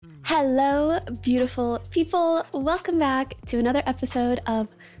Hello, beautiful people. Welcome back to another episode of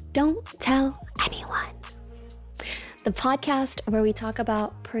Don't Tell Anyone, the podcast where we talk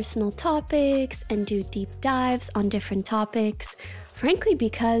about personal topics and do deep dives on different topics, frankly,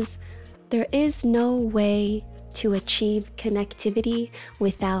 because there is no way to achieve connectivity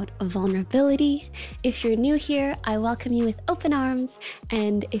without vulnerability. If you're new here, I welcome you with open arms.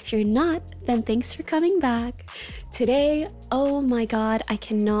 And if you're not, then thanks for coming back. Today, oh my God, I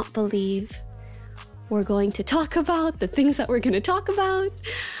cannot believe we're going to talk about the things that we're going to talk about.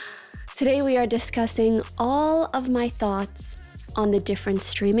 Today, we are discussing all of my thoughts on the different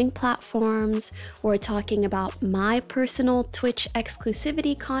streaming platforms. We're talking about my personal Twitch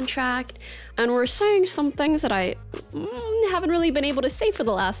exclusivity contract, and we're saying some things that I haven't really been able to say for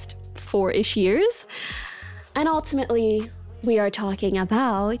the last 4-ish years. And ultimately, we are talking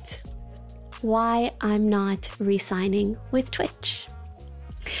about why I'm not re-signing with Twitch.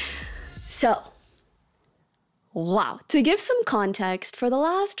 So, wow. To give some context, for the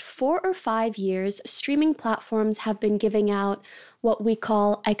last 4 or 5 years, streaming platforms have been giving out what we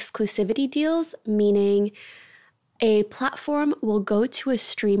call exclusivity deals, meaning a platform will go to a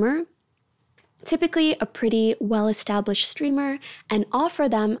streamer, typically a pretty well-established streamer, and offer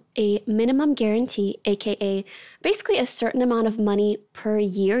them a minimum guarantee, aka basically a certain amount of money per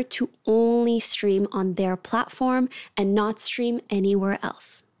year to only stream on their platform and not stream anywhere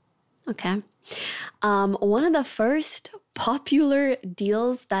else. Okay. One of the first popular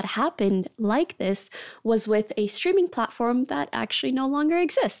deals that happened like this was with a streaming platform that actually no longer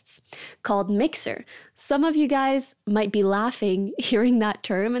exists, called Mixer. Some of you guys might be laughing hearing that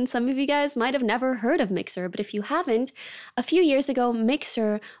term, and some of you guys might have never heard of Mixer. But if you haven't, a few years ago,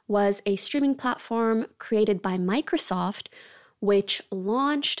 Mixer was a streaming platform created by Microsoft, which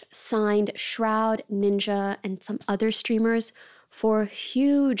launched, signed Shroud, Ninja, and some other streamers for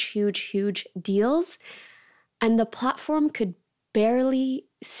huge deals, and the platform could barely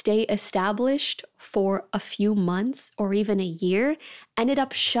stay established for a few months or even a year, ended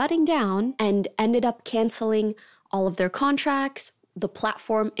up shutting down and ended up canceling all of their contracts, the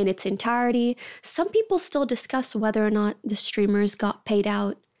platform in its entirety. Some people still discuss whether or not the streamers got paid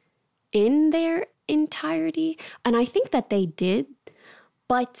out in their entirety, and I think that they did,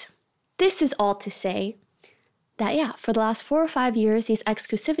 but this is all to say that, yeah, for the last 4 or 5 years, these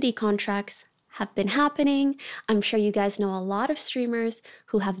exclusivity contracts have been happening. I'm sure you guys know a lot of streamers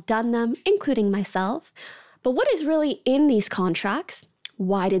who have done them, including myself. But what is really in these contracts?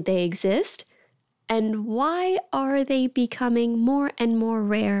 Why did they exist? And why are they becoming more and more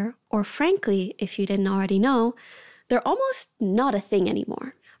rare? Or frankly, if you didn't already know, they're almost not a thing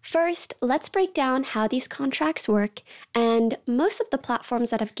anymore. First, let's break down how these contracts work, and most of the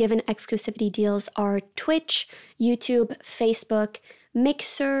platforms that have given exclusivity deals are Twitch, YouTube, Facebook,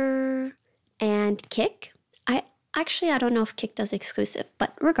 Mixer, and Kick. I don't know if Kick does exclusive,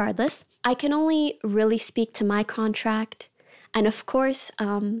 but regardless, I can only really speak to my contract, and of course,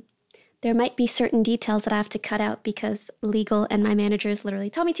 there might be certain details that I have to cut out because legal and my managers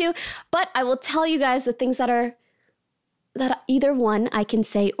literally tell me to, but I will tell you guys the things that either one I can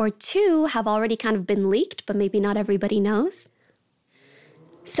say, or two have already kind of been leaked, but maybe not everybody knows.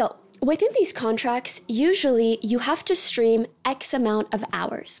 So within these contracts, usually you have to stream X amount of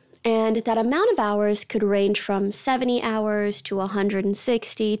hours. And that amount of hours could range from 70 hours to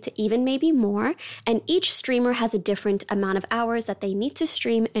 160 to even maybe more. And each streamer has a different amount of hours that they need to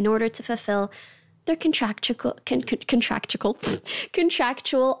stream in order to fulfill their contractual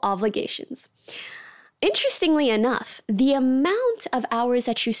obligations. Interestingly enough, the amount of hours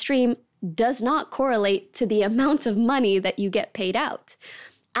that you stream does not correlate to the amount of money that you get paid out.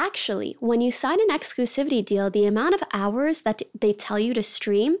 Actually, when you sign an exclusivity deal, the amount of hours that they tell you to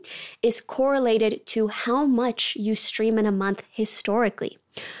stream is correlated to how much you stream in a month historically.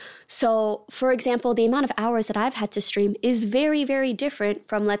 So, for example, the amount of hours that I've had to stream is very different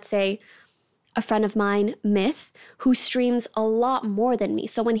from, let's say, a friend of mine, Myth, who streams a lot more than me.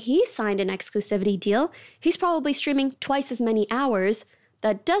 So when he signed an exclusivity deal, he's probably streaming twice as many hours.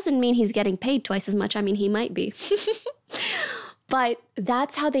 That doesn't mean he's getting paid twice as much. I mean, he might be. But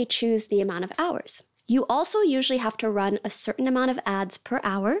that's how they choose the amount of hours. You also usually have to run a certain amount of ads per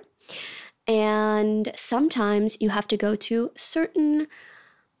hour. And sometimes you have to go to certain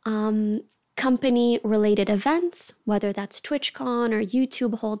company-related events, whether that's TwitchCon or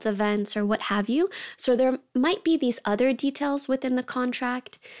YouTube holds events or what have you. So there might be these other details within the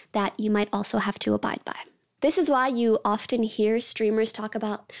contract that you might also have to abide by. This is why you often hear streamers talk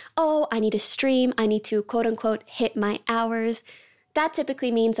about, oh, I need to stream, I need to quote-unquote hit my hours. that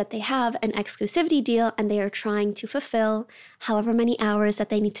typically means that they have an exclusivity deal and they are trying to fulfill however many hours that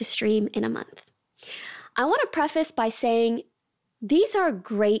they need to stream in a month. I want to preface by saying these are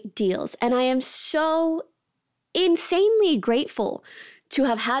great deals, and I am so insanely grateful to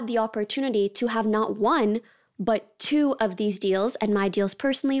have had the opportunity to have not one, but two of these deals, and my deals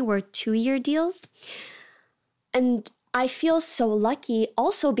personally were 2-year deals. And I feel so lucky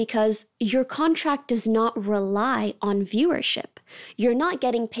also because your contract does not rely on viewership. You're not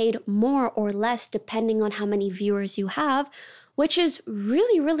getting paid more or less depending on how many viewers you have, which is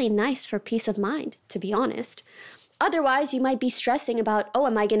really, really nice for peace of mind, to be honest. Otherwise, you might be stressing about, oh,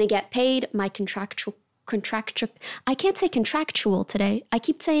 am I going to get paid my contractual, I can't say contractual today. I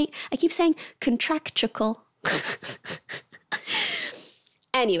keep saying contractual.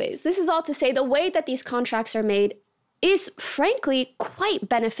 Anyways, this is all to say the way that these contracts are made is frankly quite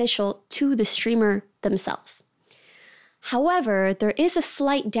beneficial to the streamer themselves. However, there is a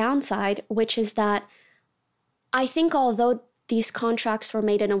slight downside, which is that I think although these contracts were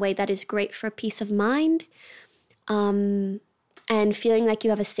made in a way that is great for peace of mind, and feeling like you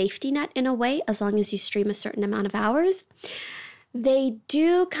have a safety net in a way, as long as you stream a certain amount of hours, they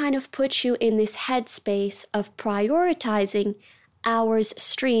do kind of put you in this headspace of prioritizing hours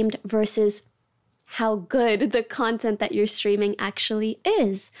streamed versus how good the content that you're streaming actually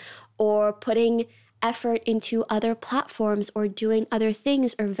is, or putting effort into other platforms or doing other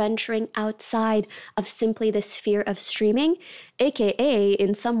things or venturing outside of simply the sphere of streaming, aka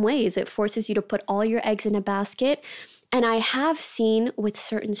in some ways it forces you to put all your eggs in a basket. And I have seen with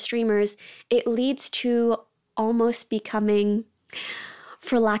certain streamers, it leads to almost becoming,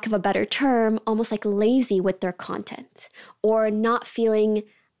 for lack of a better term, almost like lazy with their content, or not feeling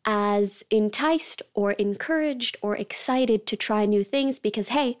as enticed or encouraged or excited to try new things because,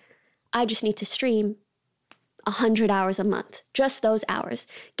 hey, I just need to stream 100 hours a month, just those hours.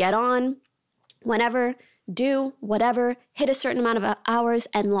 Get on whenever, do whatever, hit a certain amount of hours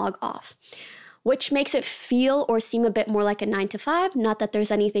and log off, which makes it feel or seem a bit more like a 9-to-5. Not that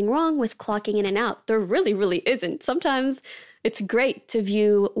there's anything wrong with clocking in and out. There really, really isn't. Sometimes it's great to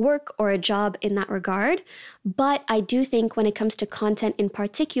view work or a job in that regard. But I do think when it comes to content in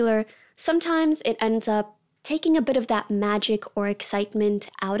particular, sometimes it ends up taking a bit of that magic or excitement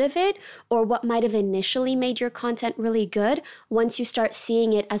out of it, or what might have initially made your content really good once you start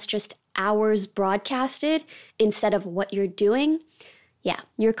seeing it as just hours broadcasted instead of what you're doing. Yeah,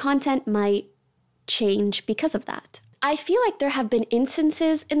 your content might change because of that. I feel like there have been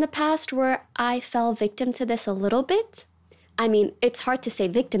instances in the past where I fell victim to this a little bit. I mean, it's hard to say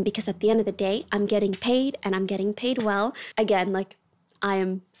victim because at the end of the day, I'm getting paid and I'm getting paid well. Again, like, I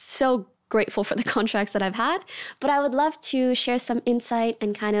am so grateful for the contracts that I've had, but I would love to share some insight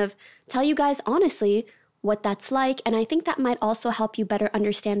and kind of tell you guys honestly what that's like. And I think that might also help you better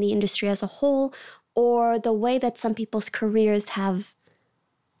understand the industry as a whole, or the way that some people's careers have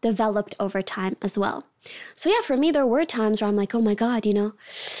developed over time as well. So yeah, for me, there were times where I'm like, oh my God,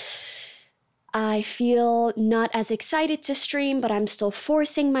 I feel not as excited to stream, but I'm still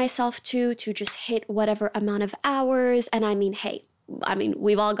forcing myself to just hit whatever amount of hours. And I mean, hey,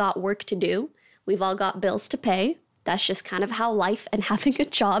 we've all got work to do. We've all got bills to pay. That's just kind of how life and having a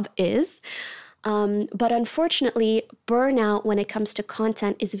job is. But unfortunately, burnout when it comes to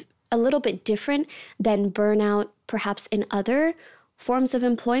content is a little bit different than burnout perhaps in other forms of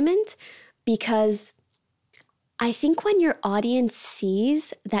employment, because I think when your audience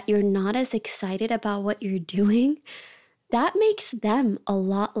sees that you're not as excited about what you're doing, that makes them a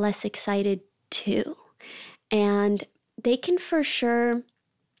lot less excited too. And they can for sure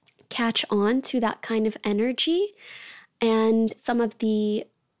catch on to that kind of energy. And some of the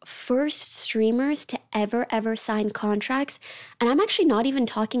first streamers to ever sign contracts, and I'm actually not even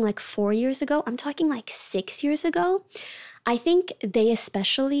talking like 4 years ago, I'm talking like 6 years ago, I think they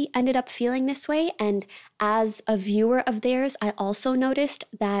especially ended up feeling this way. And as a viewer of theirs, I also noticed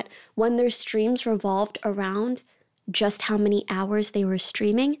that when their streams revolved around just how many hours they were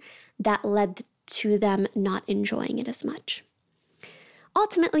streaming, that led to them not enjoying it as much.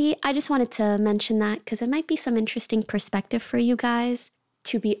 Ultimately, I just wanted to mention that because it might be some interesting perspective for you guys.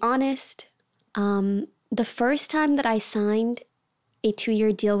 To be honest, the first time that I signed a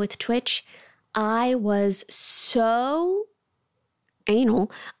 2-year deal with Twitch, I was so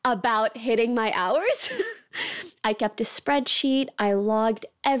anal about hitting my hours. I kept a spreadsheet. I logged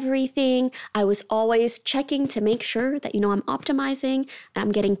everything. I was always checking to make sure that, I'm optimizing and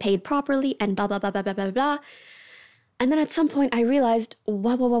I'm getting paid properly and blah, blah, blah, blah, blah, blah, blah. And then at some point I realized,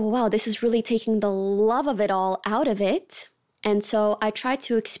 wow, this is really taking the love of it all out of it. And so I tried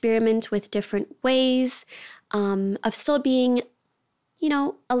to experiment with different ways of still being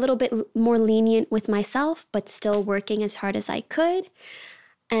a little bit more lenient with myself, but still working as hard as I could.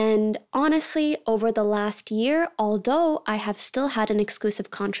 And honestly, over the last year, although I have still had an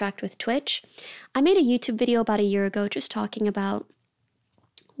exclusive contract with Twitch, I made a YouTube video about a year ago just talking about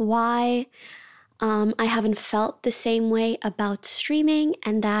why I haven't felt the same way about streaming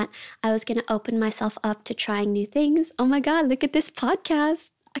and that I was going to open myself up to trying new things. Oh my God, look at this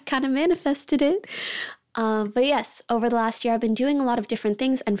podcast. I kind of manifested it. But yes, over the last year, I've been doing a lot of different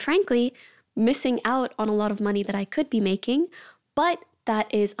things and frankly, missing out on a lot of money that I could be making. But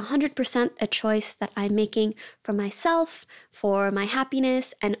that is 100% a choice that I'm making for myself, for my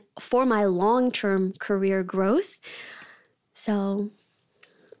happiness, and for my long-term career growth. So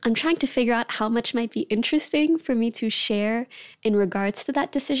I'm trying to figure out how much might be interesting for me to share in regards to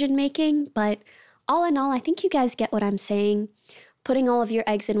that decision making. But all in all, I think you guys get what I'm saying. Putting all of your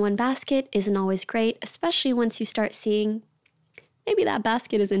eggs in one basket isn't always great, especially once you start seeing maybe that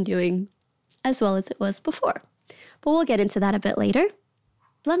basket isn't doing as well as it was before. But we'll get into that a bit later.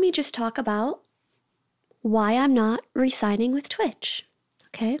 Let me just talk about why I'm not re-signing with Twitch,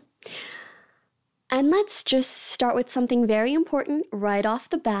 okay? And let's just start with something very important right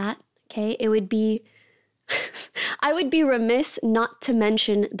off the bat, okay? I would be remiss not to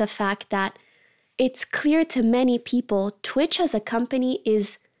mention the fact that it's clear to many people Twitch as a company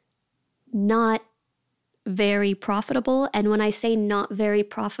is not very profitable. And when I say not very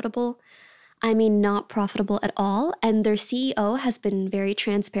profitable, I mean not profitable at all. And their CEO has been very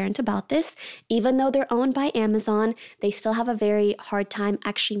transparent about this. Even though they're owned by Amazon, they still have a very hard time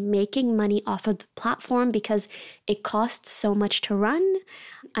actually making money off of the platform because it costs so much to run.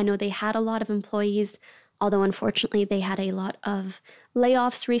 I know they had a lot of employees, although unfortunately they had a lot of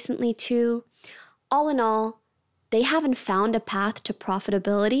layoffs recently too. All in all, they haven't found a path to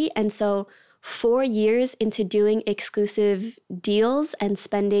profitability. And so 4 years into doing exclusive deals and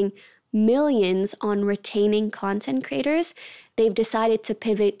spending millions on retaining content creators, they've decided to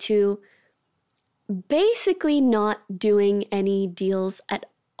pivot to basically not doing any deals at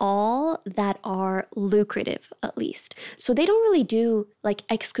all that are lucrative, at least. So they don't really do like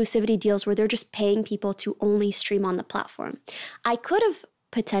exclusivity deals where they're just paying people to only stream on the platform. I could have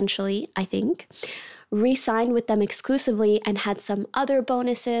potentially, I think, re-signed with them exclusively and had some other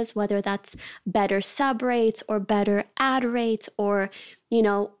bonuses, whether that's better sub rates or better ad rates, or,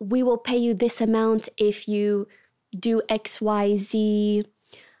 we will pay you this amount if you do XYZ,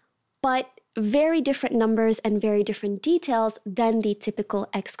 but very different numbers and very different details than the typical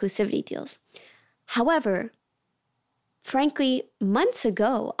exclusivity deals. However, frankly, months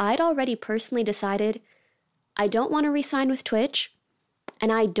ago, I'd already personally decided I don't want to re-sign with Twitch,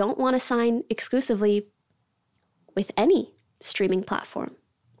 and I don't want to sign exclusively with any streaming platform,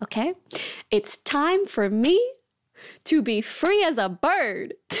 okay? It's time for me to be free as a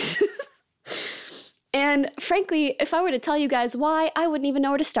bird. And frankly, if I were to tell you guys why, I wouldn't even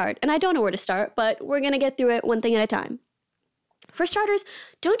know where to start. And I don't know where to start, but we're going to get through it one thing at a time. For starters,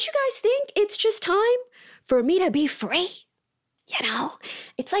 don't you guys think it's just time for me to be free?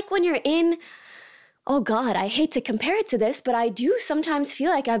 It's like when you're in... Oh God, I hate to compare it to this, but I do sometimes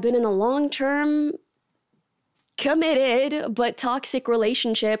feel like I've been in a long-term, committed, but toxic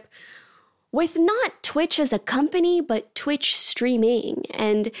relationship with not Twitch as a company, but Twitch streaming,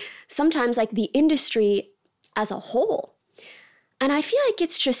 and sometimes like the industry as a whole. And I feel like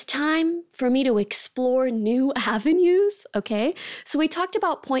it's just time for me to explore new avenues, okay? So we talked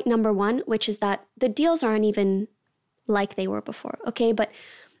about point number 1, which is that the deals aren't even like they were before, okay? But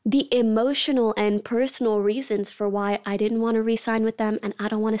the emotional and personal reasons for why I didn't want to re-sign with them and I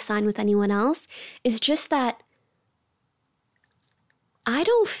don't want to sign with anyone else is just that I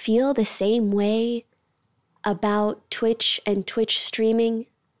don't feel the same way about Twitch and Twitch streaming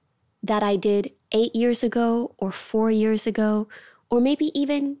that I did 8 years ago or 4 years ago or maybe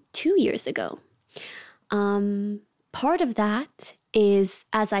even 2 years ago. Part of that is,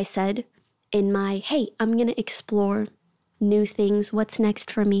 as I said, in my, hey, I'm going to explore new things, what's next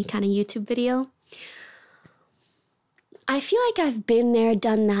for me kind of YouTube video. I feel like I've been there,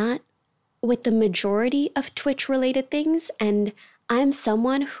 done that with the majority of Twitch related things, and I'm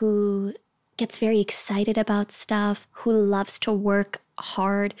someone who gets very excited about stuff, who loves to work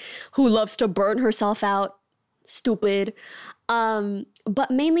hard, who loves to burn herself out. Stupid. But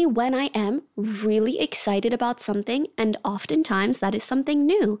mainly when I am really excited about something, and oftentimes that is something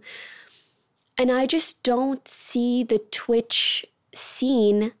new. And I just don't see the Twitch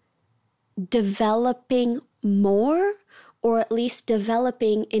scene developing more, or at least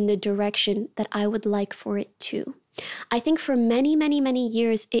developing in the direction that I would like for it to. I think for many, many, many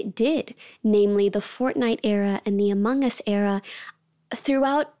years it did, namely the Fortnite era and the Among Us era.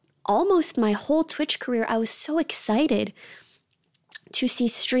 throughout almost my whole Twitch career, I was so excited to see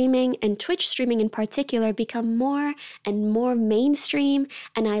streaming and Twitch streaming in particular become more and more mainstream.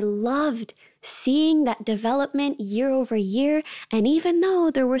 And I loved seeing that development year over year. And even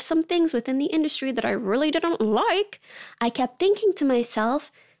though there were some things within the industry that I really didn't like, I kept thinking to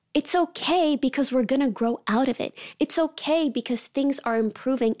myself, it's okay because we're going to grow out of it. It's okay because things are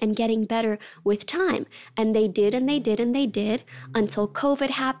improving and getting better with time. And they did, and they did, and they did until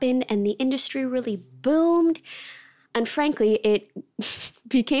COVID happened and the industry really boomed. And frankly, it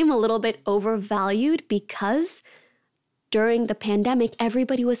became a little bit overvalued because during the pandemic,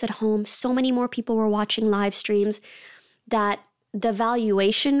 everybody was at home. So many more people were watching live streams that the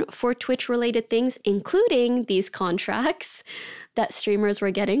valuation for Twitch-related things, including these contracts that streamers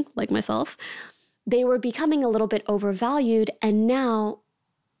were getting, like myself, they were becoming a little bit overvalued. And now,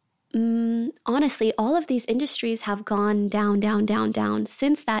 honestly, all of these industries have gone down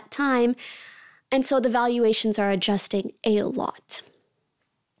since that time. And so the valuations are adjusting a lot.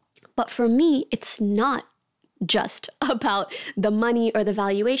 But for me, it's not just about the money or the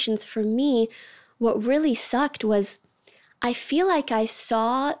valuations. For me, what really sucked was I feel like I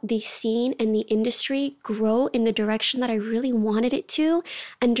saw the scene and the industry grow in the direction that I really wanted it to.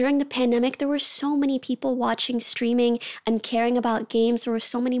 And during the pandemic, there were so many people watching streaming and caring about games. There were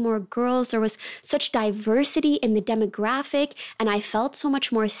so many more girls. There was such diversity in the demographic. And I felt so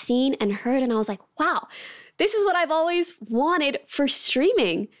much more seen and heard. And I was like, wow, this is what I've always wanted for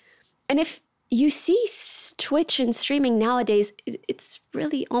streaming. And if you see Twitch and streaming nowadays, it's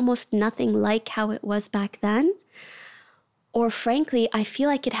really almost nothing like how it was back then. Or frankly, I feel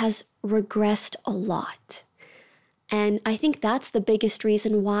like it has regressed a lot. And I think that's the biggest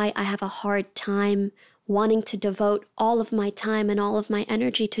reason why I have a hard time wanting to devote all of my time and all of my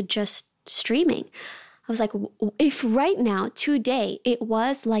energy to just streaming. I was like, if right now, today, it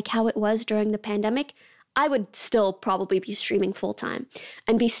was like how it was during the pandemic, I would still probably be streaming full time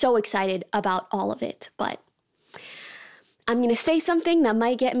and be so excited about all of it. But I'm going to say something that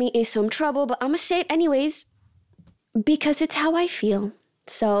might get me in some trouble, but I'm going to say it anyways, because it's how I feel.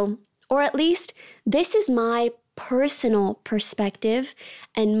 So, or at least this is my personal perspective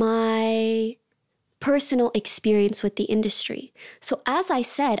and my personal experience with the industry. So as I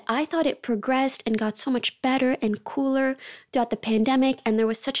said, I thought it progressed and got so much better and cooler throughout the pandemic, and there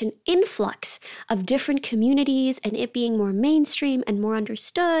was such an influx of different communities and it being more mainstream and more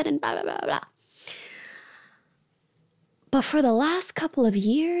understood and blah, blah, blah, blah. But for the last couple of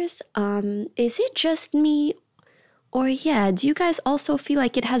years, is it just me? Or do you guys also feel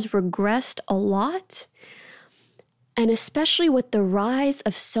like it has regressed a lot? And especially with the rise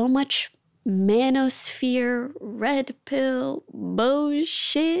of so much manosphere, red pill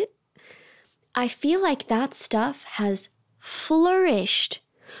bullshit, I feel like that stuff has flourished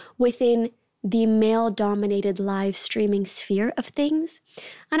within the male-dominated live streaming sphere of things.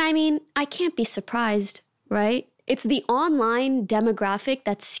 And I mean, I can't be surprised, right? It's the online demographic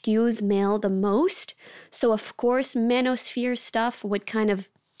that skews male the most. So of course, manosphere stuff would kind of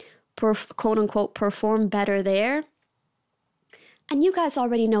quote unquote perform better there. And you guys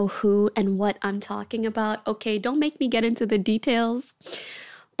already know who and what I'm talking about. Okay, don't make me get into the details.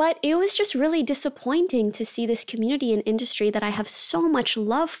 But it was just really disappointing to see this community and industry that I have so much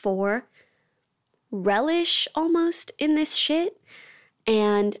love for relish almost in this shit.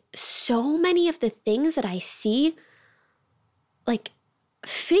 And so many of the things that I see, like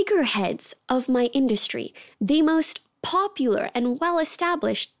figureheads of my industry, the most popular and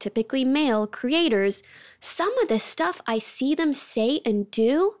well-established, typically male creators, some of the stuff I see them say and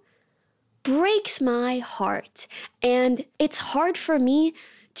do breaks my heart. And it's hard for me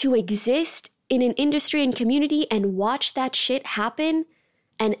to exist in an industry and community and watch that shit happen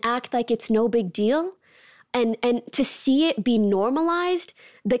and act like it's no big deal. And to see it be normalized,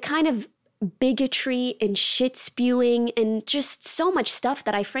 the kind of bigotry and shit spewing and just so much stuff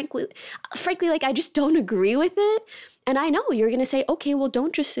that I frankly, like, I just don't agree with it. And I know you're going to say, okay, well,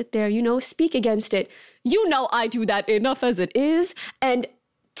 don't just sit there, speak against it. I do that enough as it is. And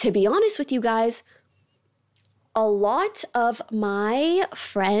to be honest with you guys, a lot of my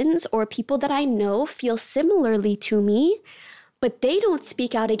friends or people that I know feel similarly to me, but they don't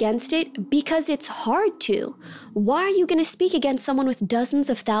speak out against it because it's hard to. Why are you going to speak against someone with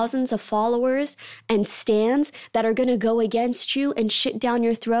dozens of thousands of followers and stans that are going to go against you and shit down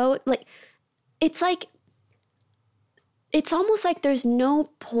your throat? It's almost like there's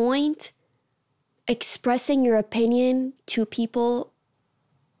no point expressing your opinion to people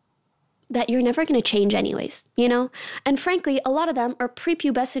that you're never going to change anyways, And frankly, a lot of them are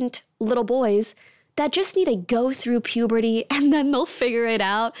prepubescent little boys that just need to go through puberty and then they'll figure it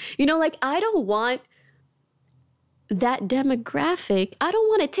out. Like I don't want that demographic. I don't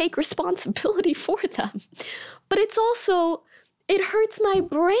want to take responsibility for them. But it hurts my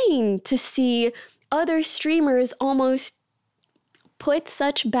brain to see other streamers almost put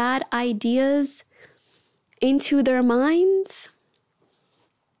such bad ideas into their minds.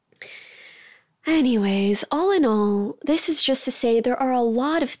 Anyways, all in all, this is just to say there are a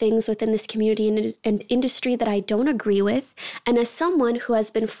lot of things within this community and industry that I don't agree with. And as someone who has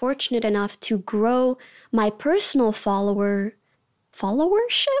been fortunate enough to grow my personal followership?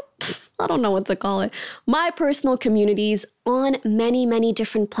 I don't know what to call it. My personal communities on many, many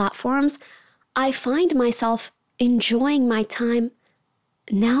different platforms, I find myself enjoying my time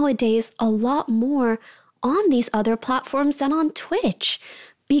nowadays a lot more on these other platforms than on Twitch,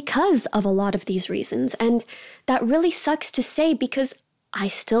 because of a lot of these reasons. And that really sucks to say because I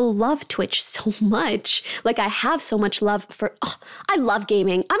still love Twitch so much. Like I have so much love I love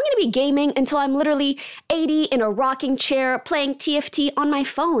gaming. I'm going to be gaming until I'm literally 80 in a rocking chair playing TFT on my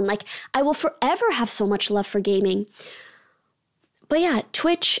phone. Like I will forever have so much love for gaming. But yeah,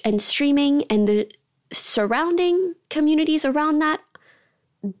 Twitch and streaming and the surrounding communities around that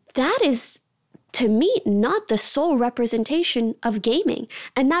is, to me, not the sole representation of gaming.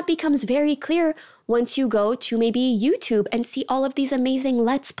 And that becomes very clear once you go to maybe YouTube and see all of these amazing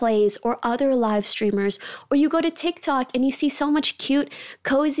Let's Plays or other live streamers, or you go to TikTok and you see so much cute,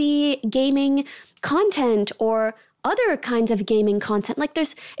 cozy gaming content or other kinds of gaming content. Like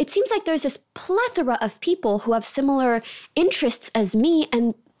it seems like there's this plethora of people who have similar interests as me,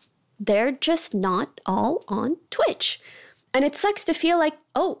 and they're just not all on Twitch. And it sucks to feel like,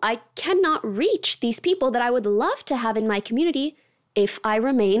 I cannot reach these people that I would love to have in my community if I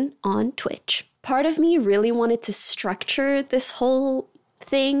remain on Twitch. Part of me really wanted to structure this whole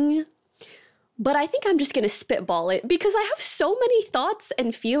thing, but I think I'm just going to spitball it because I have so many thoughts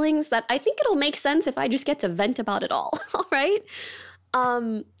and feelings that I think it'll make sense if I just get to vent about it all, all right?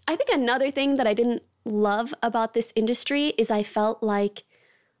 I think another thing that I didn't love about this industry is I felt like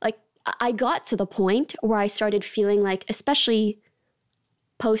I got to the point where I started feeling like, especially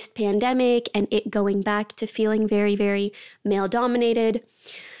post-pandemic and it going back to feeling very, very male-dominated,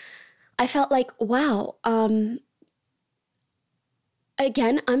 I felt like, wow,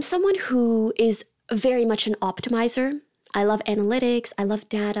 again, I'm someone who is very much an optimizer. I love analytics. I love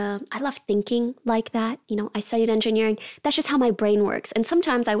data. I love thinking like that. I studied engineering. That's just how my brain works. And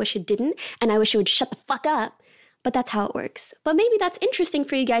sometimes I wish it didn't, and I wish it would shut the fuck up. But that's how it works. But maybe that's interesting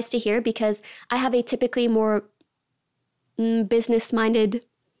for you guys to hear because I have a typically more business-minded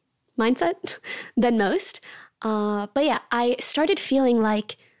mindset than most. But yeah, I started feeling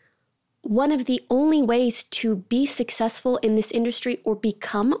like one of the only ways to be successful in this industry or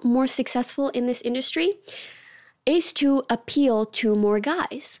become more successful in this industry is to appeal to more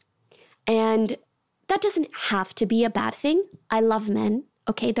guys. And that doesn't have to be a bad thing. I love men.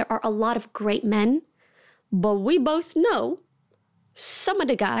 Okay, there are a lot of great men. But we both know some of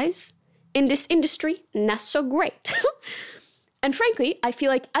the guys in this industry, not so great. And frankly, I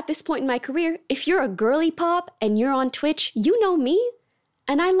feel like at this point in my career, if you're a girly pop and you're on Twitch, you know me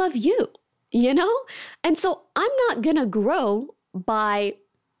and I love you, And so I'm not going to grow by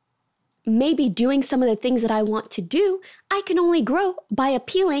maybe doing some of the things that I want to do. I can only grow by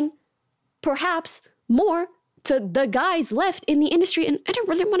appealing perhaps more to the guys left in the industry. And I don't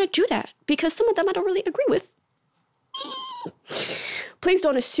really want to do that because some of them I don't really agree with. Please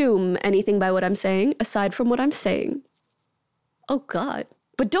don't assume anything by what I'm saying, aside from what I'm saying. Oh God.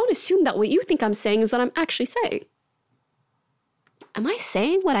 But don't assume that what you think I'm saying is what I'm actually saying. Am I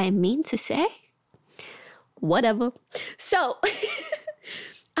saying what I mean to say? Whatever. So,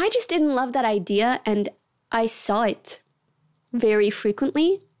 I just didn't love that idea, and I saw it very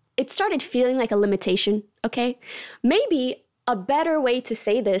frequently. It started feeling like a limitation, okay? Maybe a better way to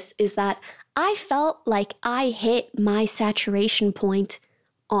say this is that I felt like I hit my saturation point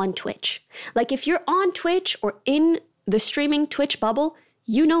on Twitch. Like if you're on Twitch or in the streaming Twitch bubble,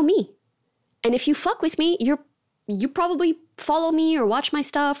 you know me. And if you fuck with me, you probably follow me or watch my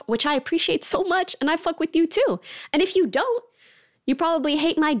stuff, which I appreciate so much, and I fuck with you too. And if you don't, you probably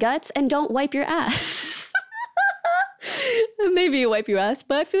hate my guts and don't wipe your ass. Maybe you wipe your ass,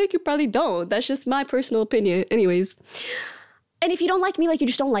 but I feel like you probably don't. That's just my personal opinion. Anyways. And if you don't like me, you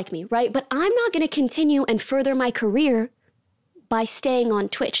just don't like me, right? But I'm not going to continue and further my career by staying on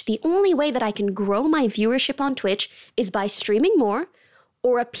Twitch. The only way that I can grow my viewership on Twitch is by streaming more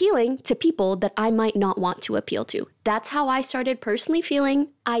or appealing to people that I might not want to appeal to. That's how I started personally feeling.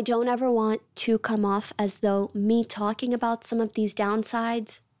 I don't ever want to come off as though me talking about some of these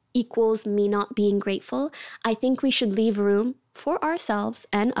downsides equals me not being grateful. I think we should leave room for ourselves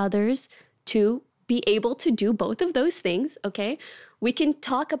and others to be able to do both of those things, okay? We can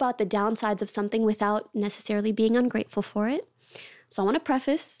talk about the downsides of something without necessarily being ungrateful for it. So I want to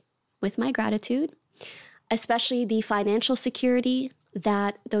preface with my gratitude, especially the financial security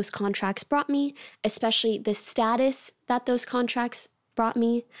that those contracts brought me, especially the status that those contracts brought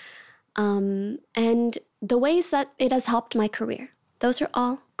me, and the ways that it has helped my career. Those are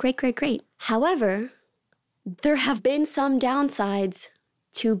all great, great, great. However, there have been some downsides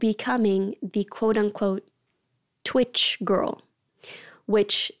to becoming the quote-unquote Twitch girl,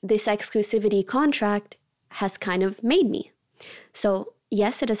 which this exclusivity contract has kind of made me. So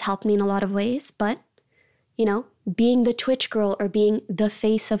yes, it has helped me in a lot of ways, but, you know, being the Twitch girl or being the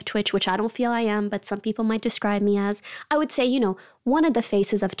face of Twitch, which I don't feel I am, but some people might describe me as, I would say, you know, one of the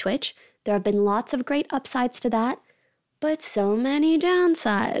faces of Twitch. There have been lots of great upsides to that, but so many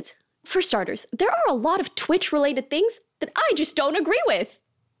downsides. For starters, there are a lot of Twitch-related things that I just don't agree with.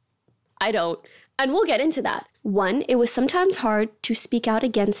 I don't. And we'll get into that. One, it was sometimes hard to speak out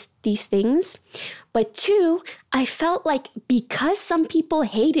against these things. But two, I felt like because some people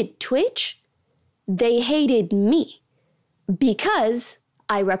hated Twitch, they hated me because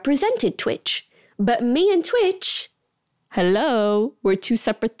I represented Twitch. But me and Twitch, hello, we're two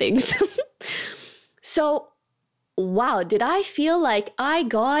separate things. So, wow, did I feel like I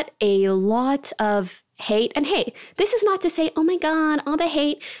got a lot of hate? And hey, this is not to say, oh my God, all the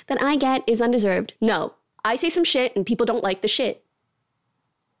hate that I get is undeserved. No, I say some shit and people don't like the shit.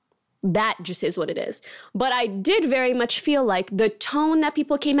 That just is what it is. But I did very much feel like the tone that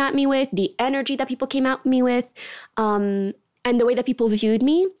people came at me with, the energy that people came at me with, and the way that people viewed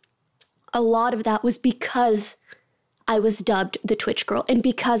me, a lot of that was because I was dubbed the Twitch girl and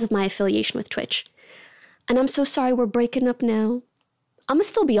because of my affiliation with Twitch. And I'm so sorry we're breaking up now. I'm gonna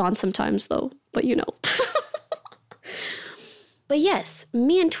still be on sometimes though, but you know. But yes,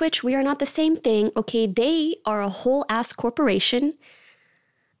 me and Twitch, we are not the same thing, okay? They are a whole ass corporation.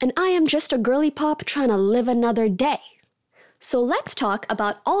 And I am just a girly pop trying to live another day. So let's talk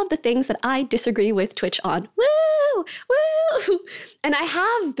about all of the things that I disagree with Twitch on. Woo! Woo! And I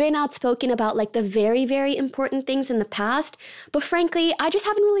have been outspoken about like the very, very important things in the past. But frankly, I just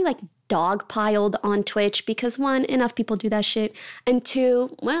haven't really like dogpiled on Twitch because one, enough people do that shit. And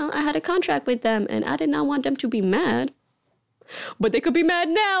two, well, I had a contract with them and I did not want them to be mad. But they could be mad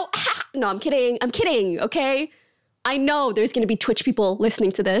now. No, I'm kidding. I'm kidding, okay? I know there's going to be Twitch people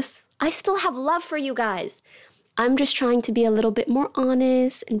listening to this. I still have love for you guys. I'm just trying to be a little bit more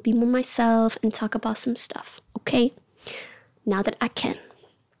honest and be more myself and talk about some stuff, okay? Now that I can.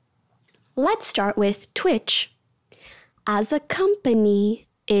 Let's start with Twitch. As a company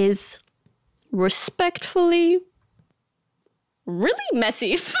is respectfully really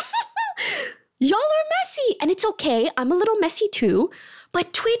messy. Y'all are messy and it's okay. I'm a little messy too.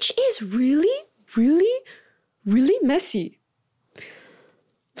 But Twitch is really, really, really messy.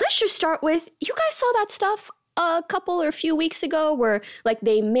 Let's just start with, you guys saw that stuff a couple or a few weeks ago where like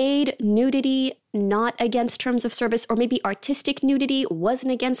they made nudity not against terms of service, or maybe artistic nudity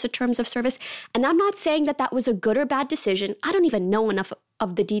wasn't against the terms of service. And I'm not saying that that was a good or bad decision. I don't even know enough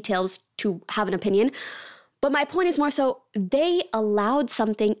of the details to have an opinion. But my point is more so they allowed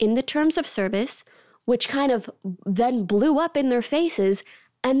something in the terms of service, which kind of then blew up in their faces.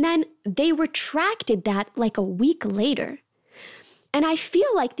 And then they retracted that like a week later. And I feel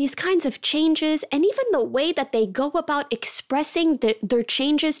like these kinds of changes and even the way that they go about expressing their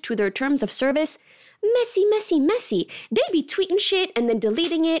changes to their terms of service, messy, messy, messy. They be tweeting shit and then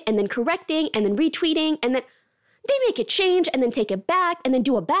deleting it and then correcting and then retweeting and then they make a change and then take it back and then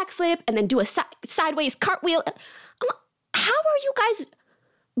do a backflip and then do a sideways cartwheel. How are you guys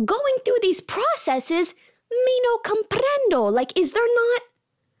going through these processes? Me no comprendo. Like, is there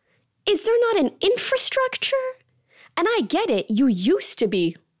not an infrastructure? And I get it. You used to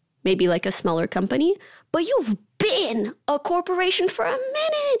be maybe like a smaller company, but you've been a corporation for a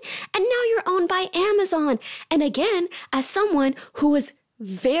minute. And now you're owned by Amazon. And again, as someone who was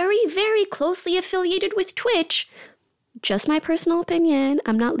very, very closely affiliated with Twitch, just my personal opinion,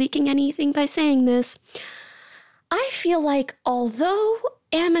 I'm not leaking anything by saying this, I feel like although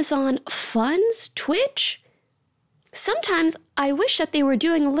Amazon funds Twitch, sometimes I wish that they were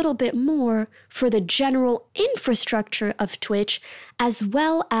doing a little bit more for the general infrastructure of Twitch, as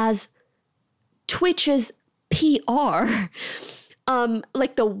well as Twitch's PR.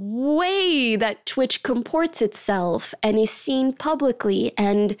 Like the way that Twitch comports itself and is seen publicly.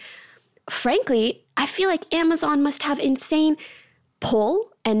 And frankly, I feel like Amazon must have insane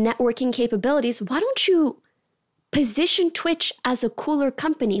pull and networking capabilities. Why don't you position Twitch as a cooler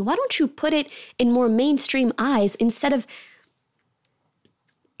company? Why don't you put it in more mainstream eyes instead of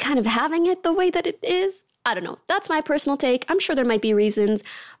kind of having it the way that it is? I don't know. That's my personal take. I'm sure there might be reasons,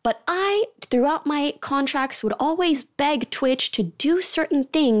 but I, throughout my contracts, would always beg Twitch to do certain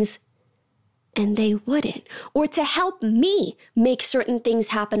things and they wouldn't, or to help me make certain things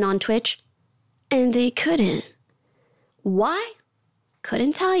happen on Twitch and they couldn't. Why?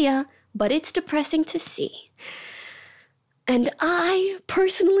 Couldn't tell ya, but it's depressing to see. And I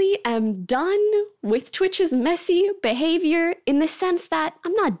personally am done with Twitch's messy behavior in the sense that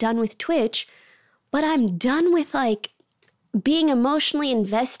I'm not done with Twitch, but I'm done with being emotionally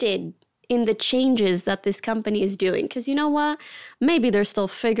invested in the changes that this company is doing. Because you know what? Maybe they're still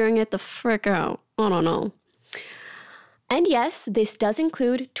figuring it the frick out. I don't know. And yes, this does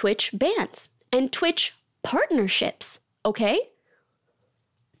include Twitch bans and Twitch partnerships, okay?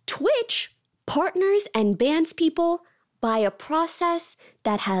 Twitch partners and bans people by a process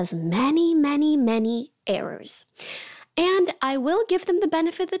that has many, many, many errors. And I will give them the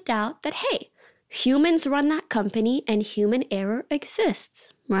benefit of the doubt that, hey, humans run that company and human error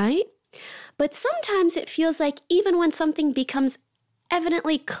exists, right? But sometimes it feels like even when something becomes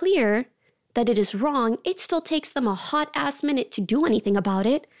evidently clear that it is wrong, it still takes them a hot-ass minute to do anything about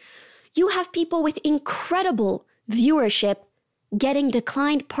it. You have people with incredible viewership getting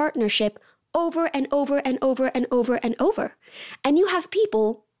declined partnership over and over and over and over and over. And you have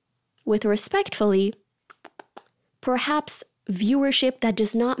people with respectfully, perhaps viewership that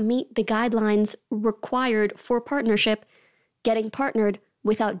does not meet the guidelines required for partnership, getting partnered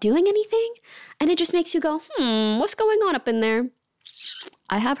without doing anything. And it just makes you go, what's going on up in there?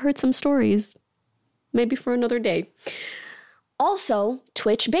 I have heard some stories, maybe for another day. Also,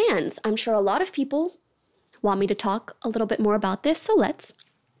 Twitch bans. I'm sure a lot of people want me to talk a little bit more about this, so let's.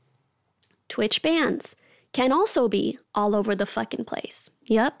 Twitch bans can also be all over the fucking place.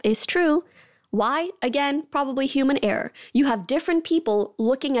 Yep, it's true. Why? Again, probably human error. You have different people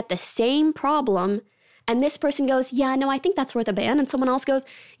looking at the same problem, and this person goes, yeah, no, I think that's worth a ban, and someone else goes,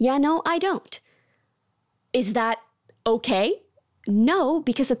 yeah, no, I don't. Is that okay? No,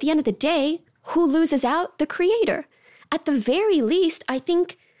 because at the end of the day, who loses out? The creator. At the very least, I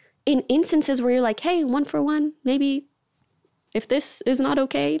think in instances where you're like, hey, 1 for 1, maybe if this is not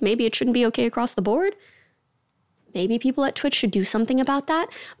okay, maybe it shouldn't be okay across the board. Maybe people at Twitch should do something about that.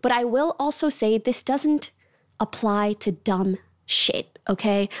 But I will also say this doesn't apply to dumb shit,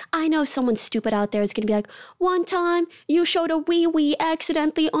 okay? I know someone stupid out there is going to be like, one time you showed a wee-wee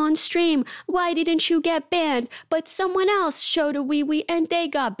accidentally on stream. Why didn't you get banned? But someone else showed a wee-wee and they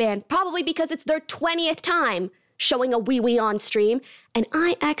got banned. Probably because it's their 20th time showing a wee-wee on stream. And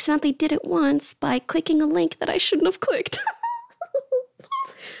I accidentally did it once by clicking a link that I shouldn't have clicked.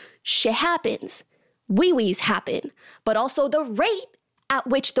 Shit happens. Wee-wees happen. But also the rate at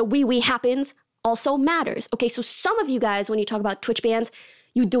which the wee-wee happens also matters. Okay, so some of you guys, when you talk about Twitch bans,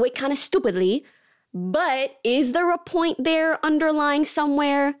 you do it kind of stupidly. But is there a point there underlying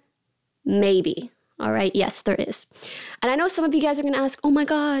somewhere? Maybe. All right, yes, there is. And I know some of you guys are going to ask, oh my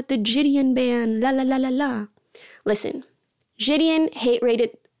God, the Gideon ban, la la la la la. Listen, Gideon hate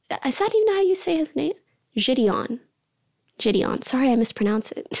rated, is that even how you say his name? Gideon. Sorry, I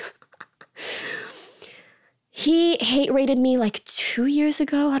mispronounced it. He hate rated me like 2 years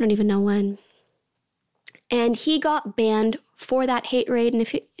ago. I don't even know when. And he got banned for that hate raid. And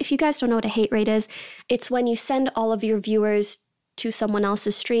if you guys don't know what a hate raid is, it's when you send all of your viewers to someone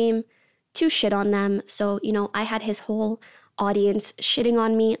else's stream to shit on them. So, I had his whole audience shitting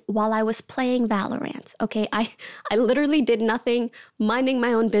on me while I was playing Valorant. Okay, I literally did nothing, minding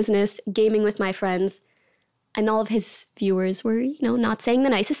my own business, gaming with my friends. And all of his viewers were, not saying the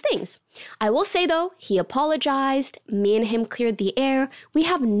nicest things. I will say, though, he apologized. Me and him cleared the air. We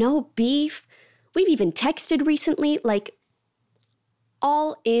have no beef. We've even texted recently.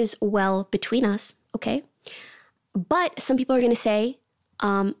 All is well between us, okay? But some people are going to say,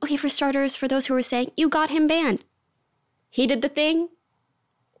 okay, for starters, for those who are saying, you got him banned. He did the thing.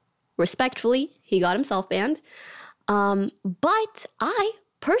 Respectfully, he got himself banned. But I...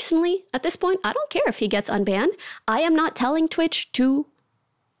 personally, at this point, I don't care if he gets unbanned. I am not telling Twitch to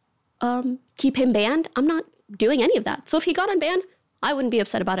keep him banned. I'm not doing any of that. So if he got unbanned, I wouldn't be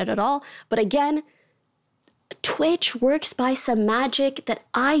upset about it at all. But again, Twitch works by some magic that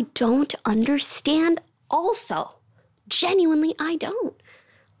I don't understand also. Genuinely, I don't.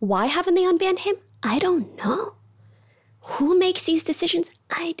 Why haven't they unbanned him? I don't know. Who makes these decisions?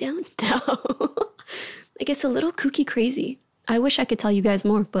 I don't know. It's a little kooky crazy. I wish I could tell you guys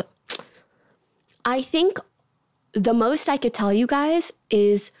more, but I think the most I could tell you guys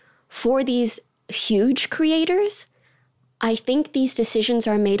is for these huge creators, I think these decisions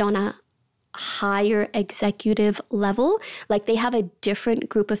are made on a higher executive level. Like they have a different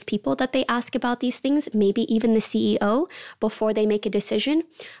group of people that they ask about these things, maybe even the CEO, before they make a decision.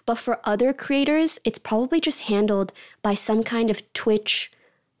 But for other creators, it's probably just handled by some kind of Twitch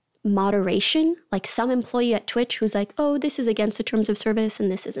moderation, like some employee at Twitch who's like, oh, this is against the terms of service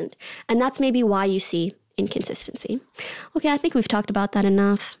and this isn't. And that's maybe why you see inconsistency. Okay, I think we've talked about that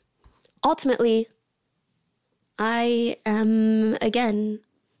enough. Ultimately, I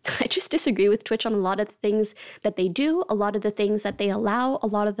just disagree with Twitch on a lot of the things that they do, a lot of the things that they allow, a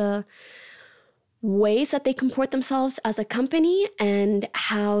lot of the ways that they comport themselves as a company and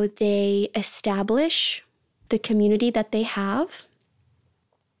how they establish the community that they have.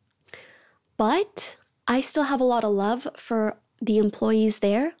 But I still have a lot of love for the employees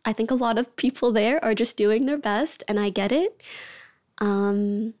there. I think a lot of people there are just doing their best, and I get it.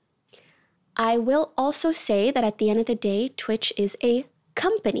 I will also say that at the end of the day, Twitch is a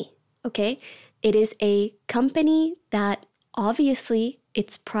company, okay? It is a company that obviously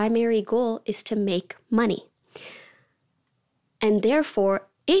its primary goal is to make money. And therefore,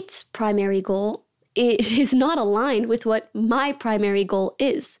 its primary goal is not aligned with what my primary goal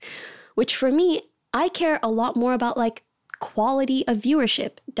is, which for me, I care a lot more about like quality of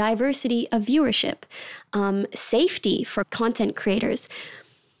viewership, diversity of viewership, safety for content creators.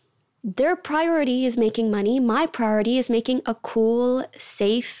 Their priority is making money. My priority is making a cool,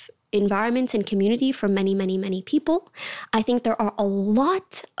 safe environment and community for many, many, many people. I think there are a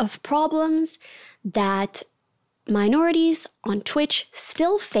lot of problems that minorities on Twitch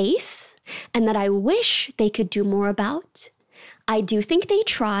still face and that I wish they could do more about. I do think they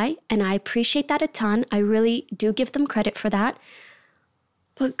try, and I appreciate that a ton. I really do give them credit for that.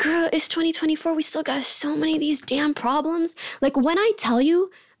 But girl, it's 2024. We still got so many of these damn problems. Like when I tell you,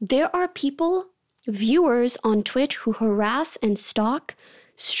 there are people, viewers on Twitch who harass and stalk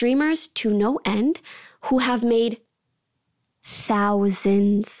streamers to no end, who have made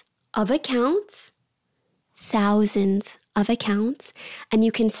thousands of accounts, and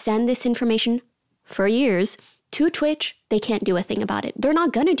you can send this information for years to Twitch. They can't do a thing about it. They're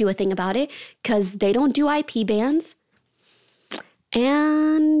not going to do a thing about it because they don't do IP bans.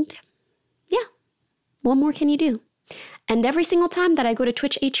 And yeah, what more can you do? And every single time that I go to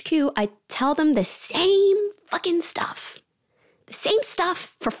Twitch HQ, I tell them the same fucking stuff. The same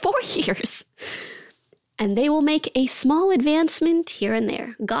stuff for 4 years. And they will make a small advancement here and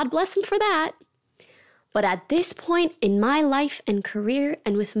there. God bless them for that. But at this point in my life and career,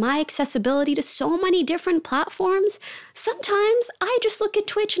 and with my accessibility to so many different platforms, sometimes I just look at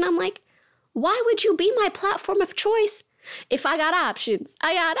Twitch and I'm like, why would you be my platform of choice? If I got options,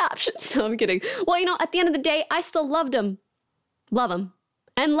 I got options. No, I'm kidding. Well, you know, at the end of the day, I still loved them. Love them.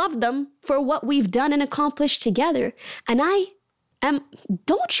 And loved them for what we've done and accomplished together. And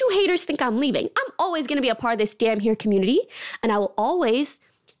don't you haters think I'm leaving. I'm always going to be a part of this damn here community. And I will always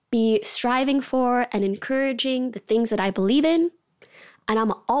be striving for and encouraging the things that I believe in. And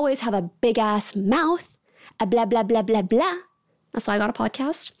I'm always have a big ass mouth. A blah, blah, blah, blah, blah. That's why I got a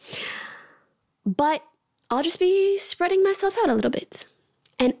podcast. But I'll just be spreading myself out a little bit.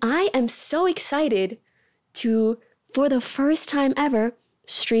 And I am so excited to, for the first time ever,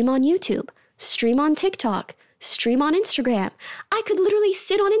 stream on YouTube, stream on TikTok, stream on Instagram. I could literally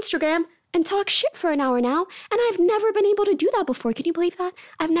sit on Instagram and talk shit for an hour now, and I've never been able to do that before. Can you believe that?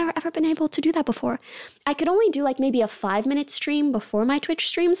 I've never ever been able to do that before. I could only do like maybe a 5-minute stream before my Twitch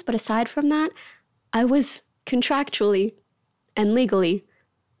streams, but aside from that, I was contractually and legally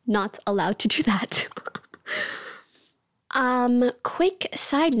not allowed to do that. Quick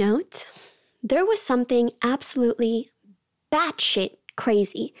side note, there was something absolutely batshit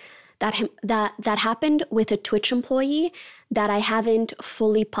crazy that happened with a Twitch employee that I haven't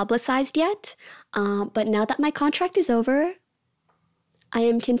fully publicized yet. But now that my contract is over, I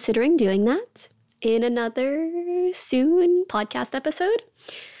am considering doing that in another soon podcast episode.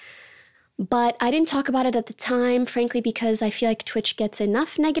 But I didn't talk about it at the time, frankly, because I feel like Twitch gets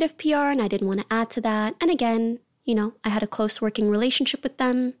enough negative PR and I didn't want to add to that. And again, you know, I had a close working relationship with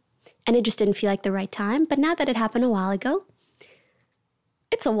them and it just didn't feel like the right time. But now that it happened a while ago,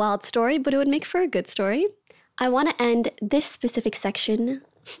 it's a wild story, but it would make for a good story. I want to end this specific section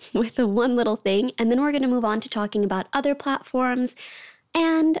with a one little thing, and then we're going to move on to talking about other platforms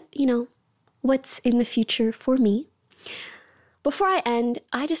and, you know, what's in the future for me. Before I end,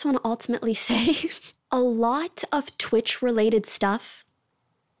 I just want to ultimately say a lot of Twitch-related stuff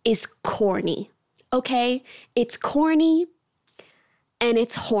is corny, okay? It's corny, and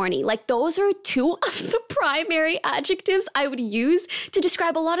it's horny. Like, those are two of the primary adjectives I would use to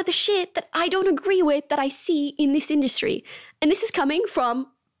describe a lot of the shit that I don't agree with that I see in this industry. And this is coming from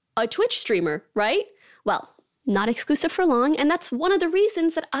a Twitch streamer, right? Well, not exclusive for long. And that's one of the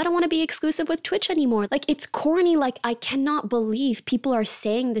reasons that I don't want to be exclusive with Twitch anymore. Like, it's corny. Like, I cannot believe people are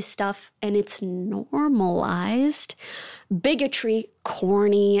saying this stuff and it's normalized. Bigotry,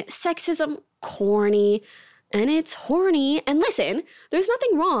 corny. Sexism, corny. And it's horny. And listen, there's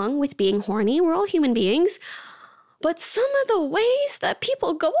nothing wrong with being horny. We're all human beings. But some of the ways that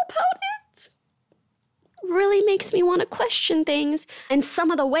people go about it really makes me want to question things. And some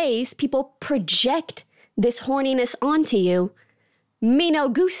of the ways people project this horniness onto you, me no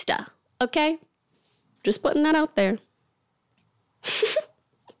gusta, okay? Just putting that out there.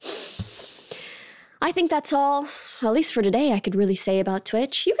 I think that's all, at least for today, I could really say about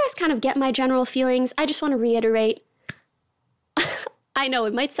Twitch. You guys kind of get my general feelings. I just want to reiterate. I know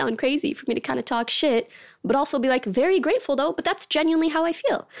it might sound crazy for me to kind of talk shit, but also be like very grateful though, but that's genuinely how I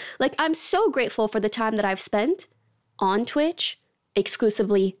feel. Like, I'm so grateful for the time that I've spent on Twitch,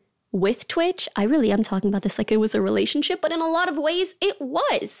 exclusively with Twitch. I really am talking about this like it was a relationship, but in a lot of ways it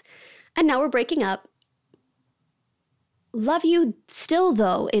was. And now we're breaking up. Love you still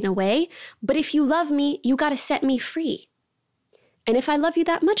though, in a way, but if you love me, you gotta set me free. And if I love you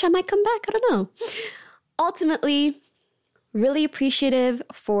that much, I might come back, I don't know. Ultimately, really appreciative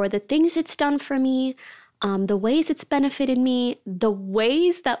for the things it's done for me, the ways it's benefited me, the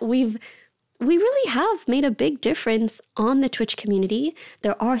ways that we really have made a big difference on the Twitch community.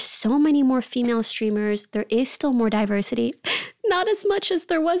 There are so many more female streamers. There is still more diversity. Not as much as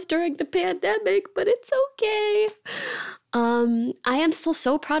there was during the pandemic, but it's okay. I am still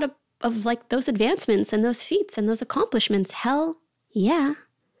so proud of like those advancements and those feats and those accomplishments. Hell yeah.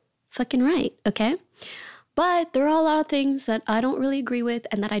 Fucking right, okay? But there are a lot of things that I don't really agree with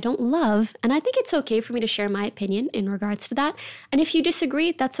and that I don't love. And I think it's okay for me to share my opinion in regards to that. And if you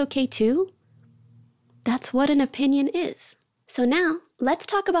disagree, that's okay too. That's what an opinion is. So now let's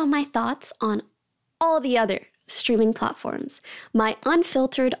talk about my thoughts on all the other streaming platforms. My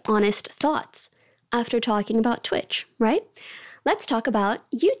unfiltered, honest thoughts after talking about Twitch, right? Let's talk about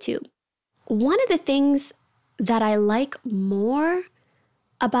YouTube. One of the things that I like more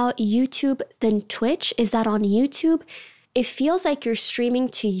about YouTube than Twitch is that on YouTube, it feels like you're streaming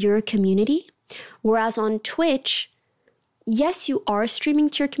to your community, whereas on Twitch, yes, you are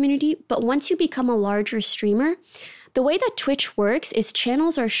streaming to your community, but once you become a larger streamer, the way that Twitch works is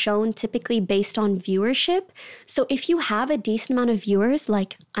channels are shown typically based on viewership. So if you have a decent amount of viewers,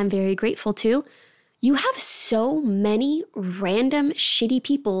 like I'm very grateful to, you have so many random shitty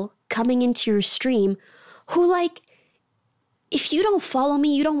people coming into your stream who, like, if you don't follow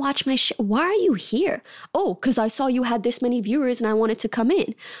me, you don't watch my shit, why are you here? Oh, because I saw you had this many viewers and I wanted to come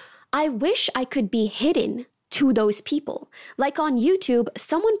in. I wish I could be hidden to those people. Like on YouTube,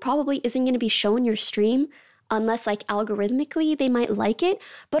 someone probably isn't going to be showing your stream unless like algorithmically they might like it.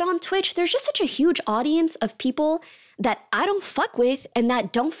 But on Twitch, there's just such a huge audience of people that I don't fuck with and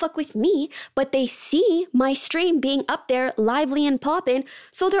that don't fuck with me, but they see my stream being up there lively and popping.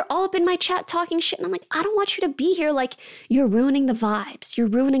 So they're all up in my chat talking shit. And I'm like, I don't want you to be here. Like, you're ruining the vibes. You're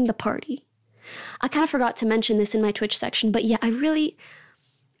ruining the party. I kind of forgot to mention this in my Twitch section, but yeah, I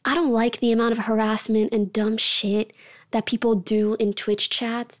don't like the amount of harassment and dumb shit that people do in Twitch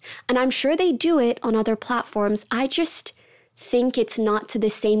chats. And I'm sure they do it on other platforms. I just think it's not to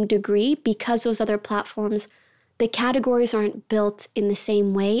the same degree because those other platforms, the categories aren't built in the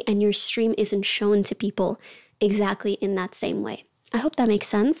same way and your stream isn't shown to people exactly in that same way. I hope that makes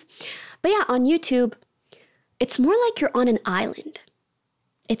sense. But yeah, on YouTube, it's more like you're on an island.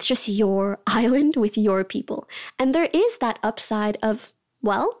 It's just your island with your people. And there is that upside of,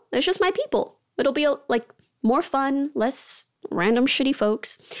 well, there's just my people. It'll be like more fun, less random shitty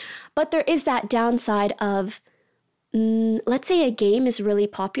folks. But there is that downside of, let's say a game is really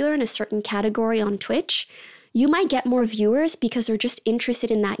popular in a certain category on Twitch. You might get more viewers because they're just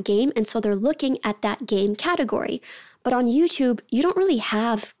interested in that game, and so they're looking at that game category. But on YouTube, you don't really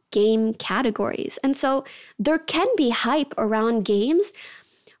have game categories. And so there can be hype around games,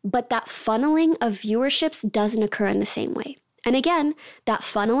 but that funneling of viewerships doesn't occur in the same way. And again, that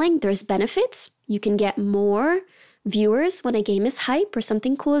funneling, there's benefits. You can get more viewers when a game is hype or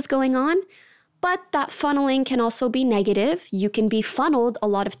something cool is going on, but that funneling can also be negative. You can be funneled a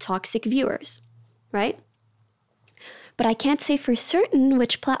lot of toxic viewers, right? But I can't say for certain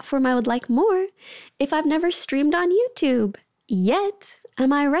which platform I would like more if I've never streamed on YouTube yet.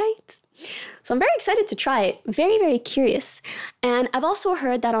 Am I right? So I'm very excited to try it. Very, very curious. And I've also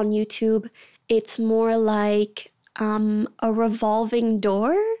heard that on YouTube, it's more like a revolving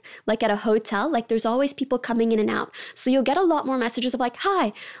door, like at a hotel. Like there's always people coming in and out. So you'll get a lot more messages of like,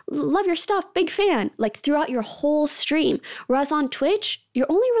 hi, love your stuff, big fan, like throughout your whole stream. Whereas on Twitch, you're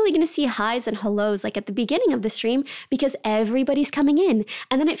only really going to see highs and hellos like at the beginning of the stream because everybody's coming in.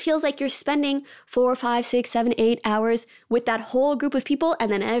 And then it feels like you're spending 4, 5, 6, 7, 8 hours with that whole group of people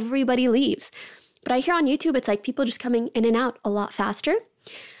and then everybody leaves. But I hear on YouTube, it's like people just coming in and out a lot faster.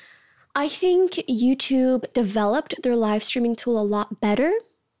 I think YouTube developed their live streaming tool a lot better.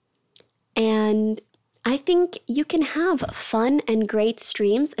 And I think you can have fun and great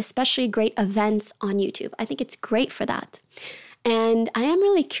streams, especially great events on YouTube. I think it's great for that. And I am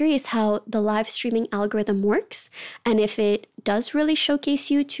really curious how the live streaming algorithm works and if it does really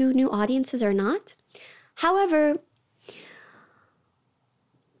showcase you to new audiences or not. However,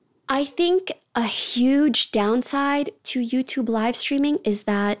 I think a huge downside to YouTube live streaming is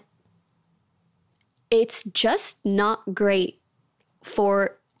that it's just not great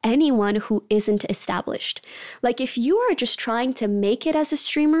for anyone who isn't established. Like if you are just trying to make it as a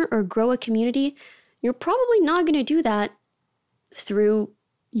streamer or grow a community, you're probably not going to do that through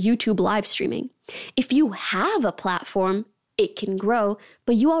YouTube live streaming. If you have a platform, it can grow,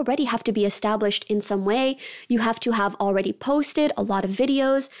 but you already have to be established in some way. You have to have already posted a lot of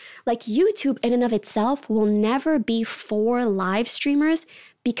videos. Like YouTube in and of itself will never be for live streamers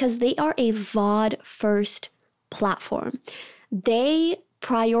because they are a VOD first platform. They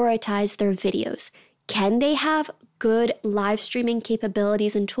prioritize their videos. Can they have good live streaming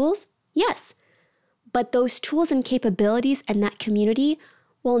capabilities and tools? Yes. But those tools and capabilities and that community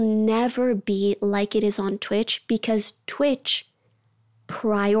will never be like it is on Twitch because Twitch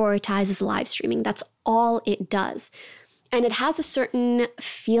prioritizes live streaming. That's all it does. And it has a certain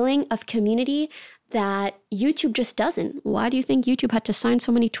feeling of community that YouTube just doesn't. Why do you think YouTube had to sign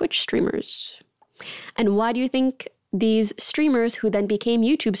so many Twitch streamers? And why do you think these streamers who then became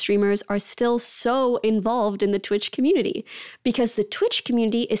YouTube streamers are still so involved in the Twitch community? Because the Twitch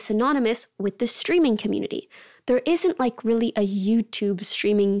community is synonymous with the streaming community. There isn't like really a YouTube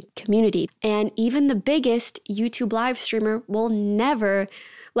streaming community. And even the biggest YouTube live streamer will never,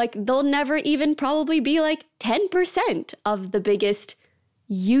 they'll never even probably be like 10% of the biggest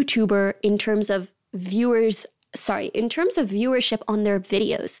YouTuber in terms of viewership on their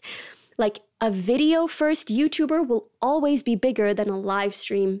videos. Like a video first YouTuber will always be bigger than a live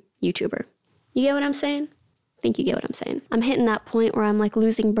stream YouTuber. You get what I'm saying? I think you get what I'm saying. I'm hitting that point where I'm like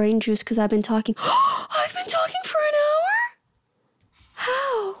losing brain juice because I've been talking. I've been talking for an hour?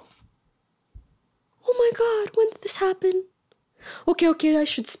 How? Oh my God, when did this happen? Okay, I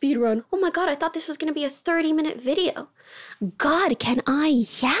should speed run. Oh my God, I thought this was going to be a 30-minute video. God, can I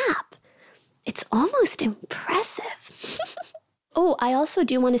yap? It's almost impressive. Oh, I also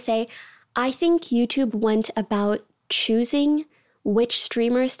do want to say, I think YouTube went about choosing which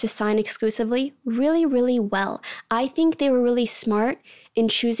streamers to sign exclusively really, really well. I think they were really smart in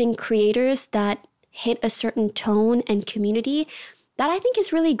choosing creators that hit a certain tone and community that I think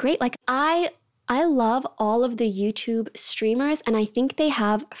is really great. Like I love all of the YouTube streamers, and I think they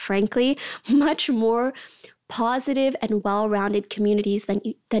have, frankly, much more positive and well-rounded communities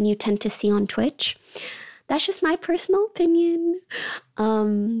than you tend to see on Twitch. That's just my personal opinion.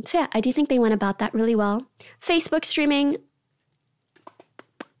 So yeah, I do think they went about that really well. Facebook streaming,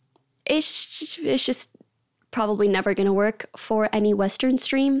 it's just probably never going to work for any Western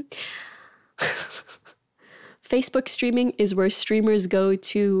stream. Facebook streaming is where streamers go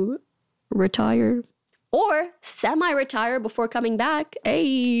to retire or semi-retire before coming back.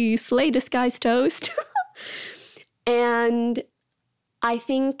 Hey, slay disguised toast. And I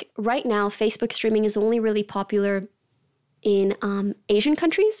think right now Facebook streaming is only really popular in Asian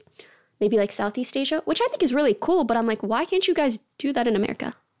countries, maybe like Southeast Asia, which I think is really cool. But I'm like, why can't you guys do that in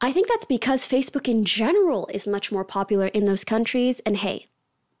America? I think that's because Facebook in general is much more popular in those countries. And hey,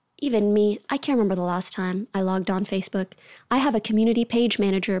 even me, I can't remember the last time I logged on Facebook. I have a community page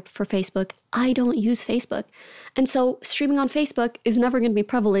manager for Facebook. I don't use Facebook. And so streaming on Facebook is never going to be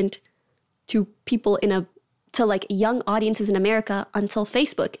prevalent to people to like young audiences in America until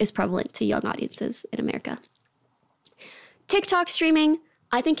Facebook is prevalent to young audiences in America. TikTok streaming,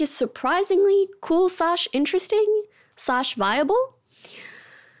 I think, is surprisingly cool / interesting / viable.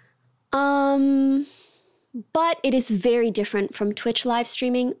 But it is very different from Twitch live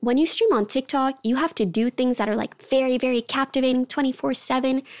streaming. When you stream on TikTok, you have to do things that are like very, very captivating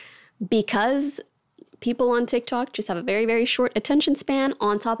 24/7 because people on TikTok just have a very, very short attention span.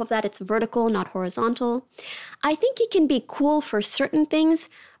 On top of that, it's vertical, not horizontal. I think it can be cool for certain things,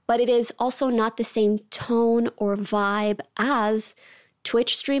 but it is also not the same tone or vibe as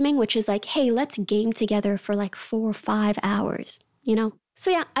Twitch streaming, which is like, hey, let's game together for like 4 or 5 hours, you know? So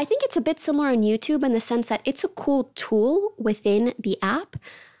yeah, I think it's a bit similar on YouTube in the sense that it's a cool tool within the app,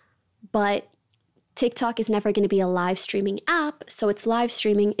 but TikTok is never going to be a live streaming app, so its live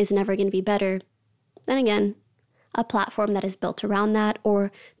streaming is never going to be better than, again, a platform that is built around that,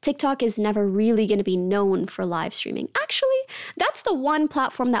 or TikTok is never really going to be known for live streaming. Actually, that's the one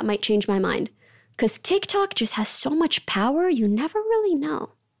platform that might change my mind, because TikTok just has so much power, you never really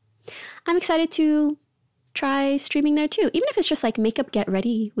know. I'm excited to try streaming there too, even if it's just like makeup get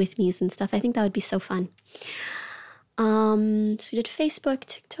ready with me's and stuff. I think that would be so fun. So we did Facebook,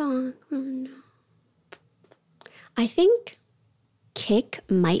 TikTok. Oh, no. I think Kick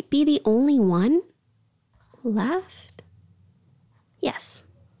might be the only one left. Yes.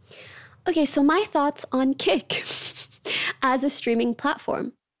 Okay, so my thoughts on Kick as a streaming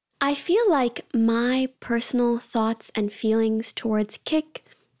platform. I feel like my personal thoughts and feelings towards Kick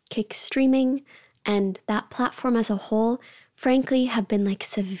streaming, and that platform as a whole, frankly, have been like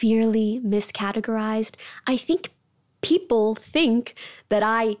severely miscategorized. I think people think that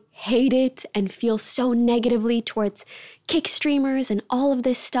I hate it and feel so negatively towards Kick streamers and all of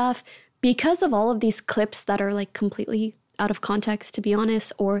this stuff because of all of these clips that are like completely out of context, to be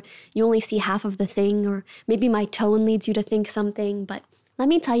honest, or you only see half of the thing, or maybe my tone leads you to think something. But let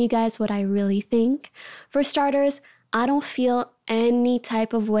me tell you guys what I really think. For starters, I don't feel any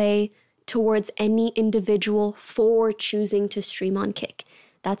type of way towards any individual for choosing to stream on Kick.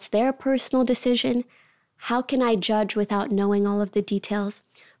 That's their personal decision. How can I judge without knowing all of the details?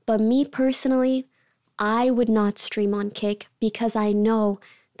 But me personally, I would not stream on Kick because I know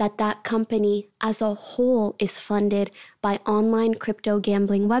that that company as a whole is funded by online crypto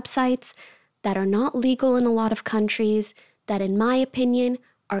gambling websites that are not legal in a lot of countries, that in my opinion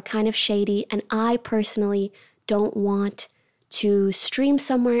are kind of shady, and I personally don't want to stream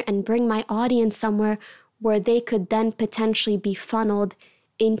somewhere and bring my audience somewhere where they could then potentially be funneled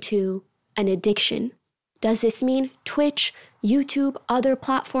into an addiction. Does this mean Twitch, YouTube, other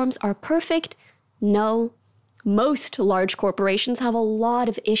platforms are perfect? No. Most large corporations have a lot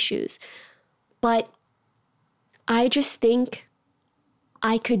of issues, but I just think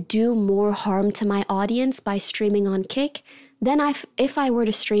I could do more harm to my audience by streaming on Kick than if I were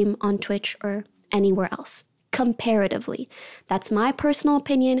to stream on Twitch or anywhere else, comparatively. That's my personal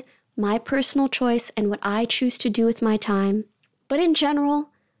opinion, my personal choice, and what I choose to do with my time. But in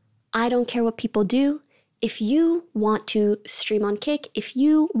general, I don't care what people do. If you want to stream on Kick, if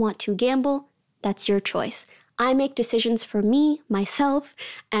you want to gamble, that's your choice. I make decisions for me, myself,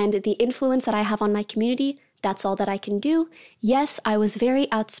 and the influence that I have on my community. That's all that I can do. Yes, I was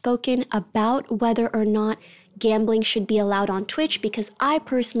very outspoken about whether or not gambling should be allowed on Twitch because I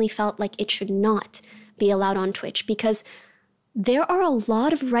personally felt like it should not be allowed on Twitch because there are a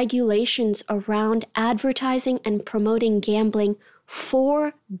lot of regulations around advertising and promoting gambling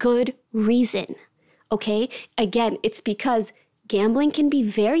for good reason. Okay? Again, it's because gambling can be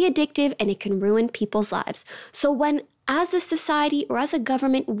very addictive and it can ruin people's lives. So when, as a society or as a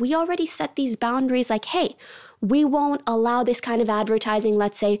government, we already set these boundaries like, hey, we won't allow this kind of advertising,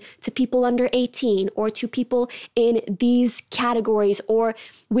 let's say, to people under 18 or to people in these categories, or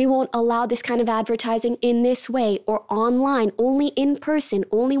we won't allow this kind of advertising in this way or online, only in person,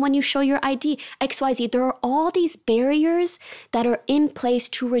 only when you show your ID, XYZ. There are all these barriers that are in place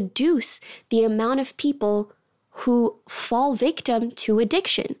to reduce the amount of people who fall victim to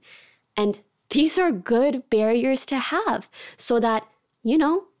addiction. And these are good barriers to have so that,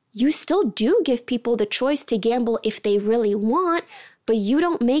 you still do give people the choice to gamble if they really want, but you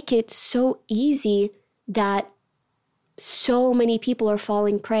don't make it so easy that so many people are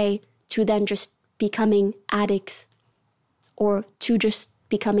falling prey to then just becoming addicts or to just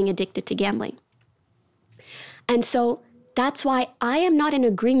becoming addicted to gambling. And so that's why I am not in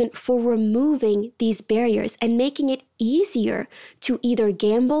agreement for removing these barriers and making it easier to either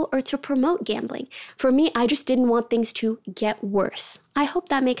gamble or to promote gambling. For me, I just didn't want things to get worse. I hope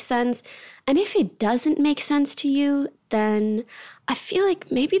that makes sense. And if it doesn't make sense to you, then I feel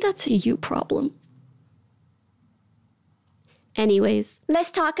like maybe that's a you problem. Anyways,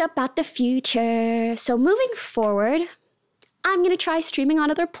 let's talk about the future. So moving forward, I'm going to try streaming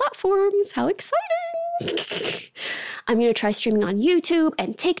on other platforms. How exciting! I'm going to try streaming on YouTube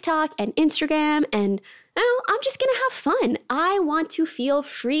and TikTok and Instagram, and I'm just going to have fun. I want to feel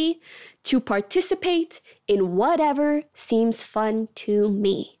free to participate in whatever seems fun to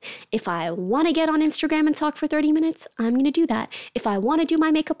me. If I want to get on Instagram and talk for 30 minutes, I'm going to do that. If I want to do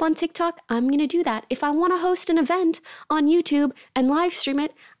my makeup on TikTok, I'm going to do that. If I want to host an event on YouTube and live stream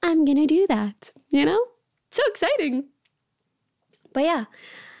it, I'm going to do that. So exciting. But yeah,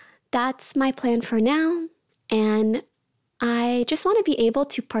 that's my plan for now. And I just want to be able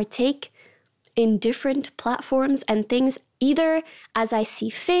to partake in different platforms and things, either as I see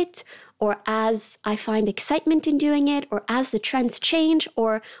fit, or as I find excitement in doing it, or as the trends change,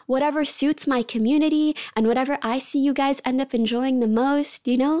 or whatever suits my community and whatever I see you guys end up enjoying the most,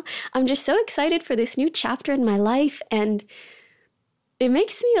 I'm just so excited for this new chapter in my life, and it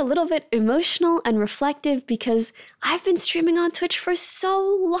makes me a little bit emotional and reflective because I've been streaming on Twitch for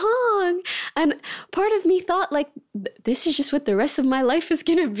so long. And part of me thought, like, this is just what the rest of my life is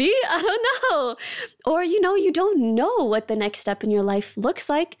going to be. I don't know. Or, you don't know what the next step in your life looks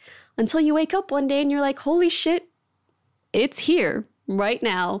like until you wake up one day and you're like, holy shit, it's here right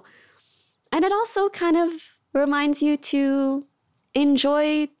now. And it also kind of reminds you to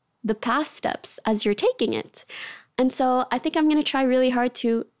enjoy the past steps as you're taking it. And so I think I'm going to try really hard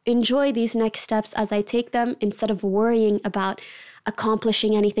to enjoy these next steps as I take them, instead of worrying about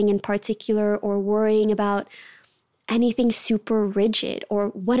accomplishing anything in particular, or worrying about anything super rigid, or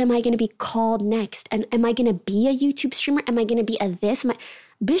what am I going to be called next? And am I going to be a YouTube streamer? Am I going to be a this?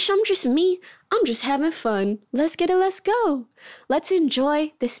 Bish, I'm just me. I'm just having fun. Let's get it. Let's go. Let's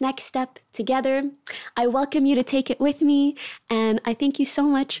enjoy this next step together. I welcome you to take it with me. And I thank you so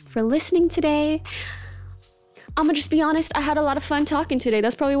much for listening today. I'm gonna just be honest, I had a lot of fun talking today.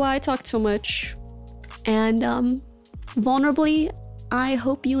 That's probably why I talked so much. And vulnerably, I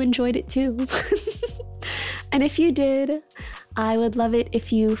hope you enjoyed it too. And if you did, I would love it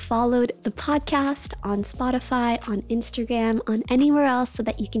if you followed the podcast on Spotify, on Instagram, on anywhere else, so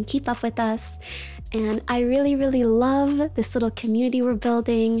that you can keep up with us. And I really, really love this little community we're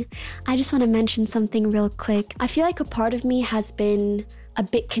building. I just want to mention something real quick. I feel like a part of me has been a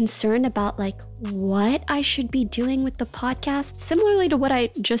bit concerned about what I should be doing with the podcast, similarly to what I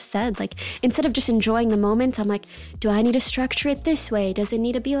just said. Instead of just enjoying the moment, I'm like, do I need to structure it this way? Does it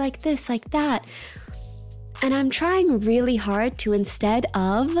need to be like this, like that? And I'm trying really hard to, instead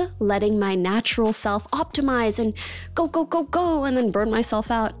of letting my natural self optimize and go, and then burn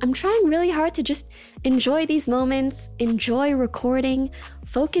myself out, I'm trying really hard to just enjoy these moments, enjoy recording,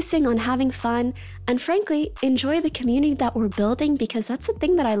 focusing on having fun, and frankly, enjoy the community that we're building, because that's the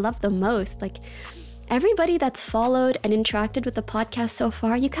thing that I love the most. Everybody that's followed and interacted with the podcast so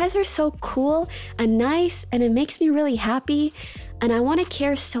far, you guys are so cool and nice, and it makes me really happy. And I want to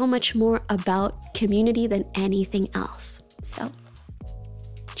care so much more about community than anything else. So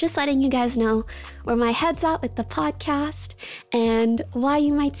just letting you guys know where my head's at with the podcast and why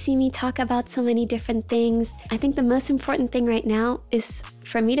you might see me talk about so many different things. I think the most important thing right now is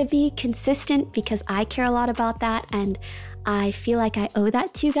for me to be consistent, because I care a lot about that, and I feel like I owe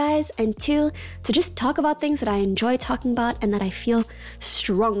that to you guys. And two, to just talk about things that I enjoy talking about and that I feel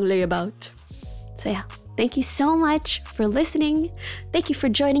strongly about. So yeah, thank you so much for listening. Thank you for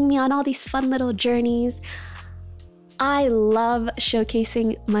joining me on all these fun little journeys. I love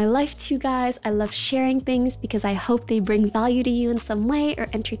showcasing my life to you guys. I love sharing things because I hope they bring value to you in some way, or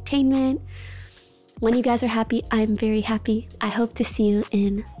entertainment. When you guys are happy, I'm very happy. I hope to see you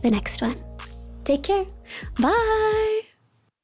in the next one. Take care. Bye.